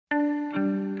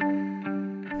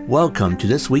Welcome to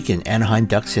This Week in Anaheim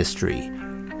Ducks History,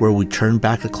 where we turn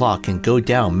back the clock and go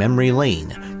down memory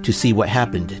lane to see what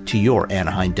happened to your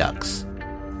Anaheim Ducks.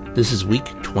 This is week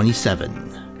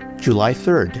 27, July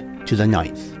 3rd to the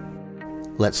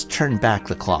 9th. Let's turn back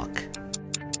the clock.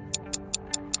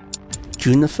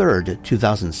 June the 3rd,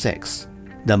 2006,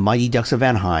 the Mighty Ducks of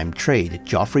Anaheim trade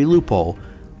Joffrey Lupul,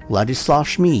 Ladislav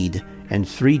Schmid, and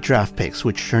 3 draft picks,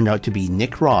 which turned out to be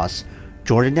Nick Ross,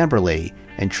 Jordan Eberle,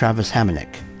 and Travis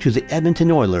Hamonic, to the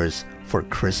Edmonton Oilers for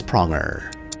Chris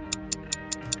Pronger.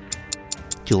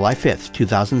 July 5th,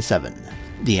 2007,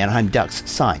 the Anaheim Ducks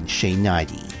signed Shane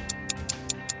Hnidy.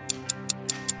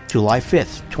 July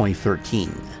 5th,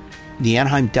 2013, the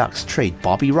Anaheim Ducks trade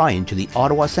Bobby Ryan to the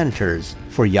Ottawa Senators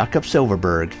for Jakob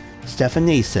Silfverberg, Stefan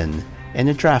Noesen, and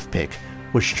a draft pick,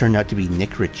 which turned out to be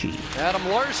Nick Ritchie. Adam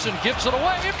Larsson gives it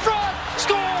away in front,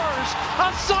 scores!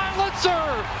 A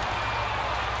silencer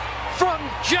from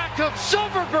Jakob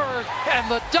Silfverberg,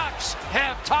 and the Ducks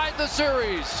have tied the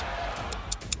series.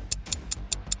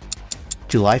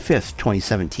 July 5th,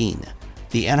 2017,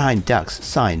 the Anaheim Ducks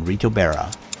signed Rito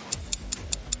Berra.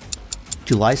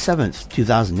 July 7th,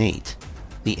 2008,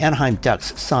 the Anaheim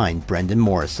Ducks signed Brendan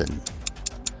Morrison.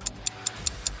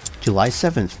 July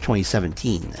 7th,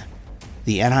 2017,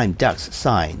 the Anaheim Ducks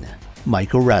signed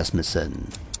Michael Rasmussen.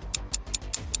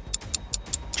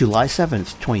 July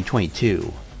 7th,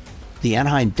 2022, the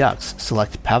Anaheim Ducks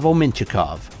select Pavel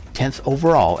Mintyukov, 10th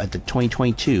overall at the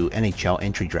 2022 NHL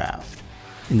entry draft.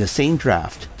 In the same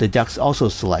draft, the Ducks also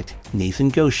select Nathan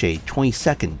Gaucher,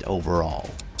 22nd overall.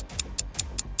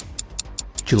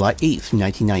 July 8th,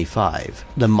 1995,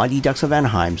 the Mighty Ducks of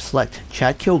Anaheim select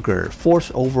Chad Kilger,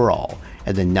 4th overall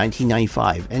at the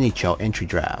 1995 NHL entry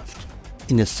draft.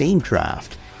 In the same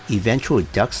draft, eventual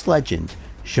Ducks legend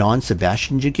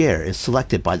Jean-Sebastien Giguère is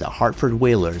selected by the Hartford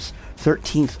Whalers,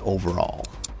 13th overall.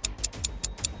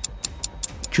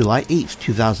 July 8th,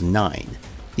 2009,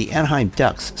 the Anaheim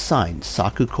Ducks signed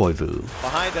Saku Koivu.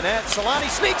 Behind the net, Solani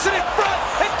sneaks it in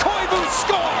front, and Koivu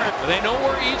scored! They know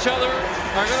where each other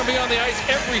are going to be on the ice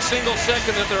every single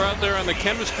second that they're out there, and the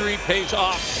chemistry pays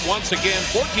off once again.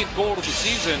 14th goal of the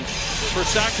season for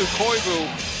Saku Koivu.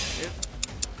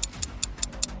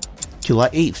 July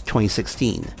 8th,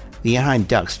 2016, the Anaheim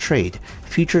Ducks trade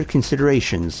future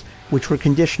considerations, which were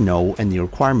conditional and the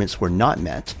requirements were not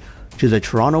met, to the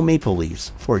Toronto Maple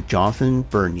Leafs for Jonathan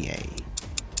Bernier.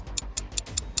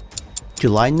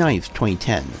 July 9th,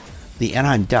 2010, the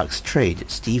Anaheim Ducks trade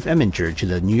Steve Eminger to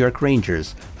the New York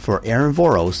Rangers for Aaron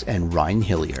Voros and Ryan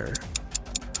Hillier.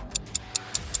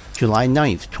 July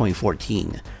 9th,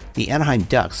 2014, the Anaheim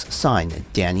Ducks signed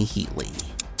Danny Heatley.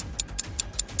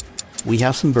 We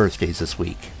have some birthdays this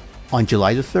week. On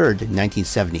July the 3rd,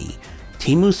 1970,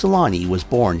 Teemu Selanne was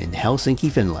born in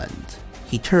Helsinki, Finland.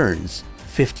 He turns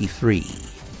 53.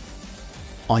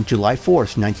 On July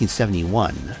 4th,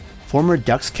 1971, former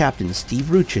Ducks captain Steve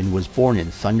Ruchin was born in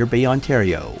Thunder Bay,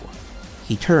 Ontario.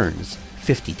 He turns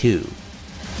 52.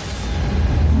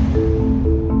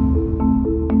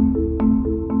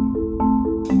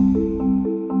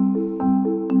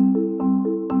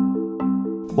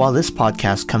 While this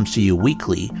podcast comes to you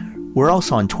weekly, we're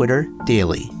also on Twitter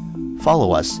daily.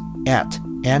 Follow us at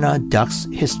Anna Ducks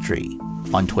History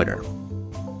on Twitter.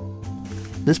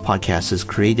 This podcast is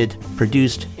created,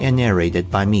 produced, and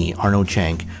narrated by me, Arnold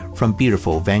Chang, from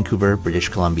beautiful Vancouver, British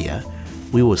Columbia.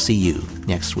 We will see you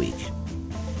next week.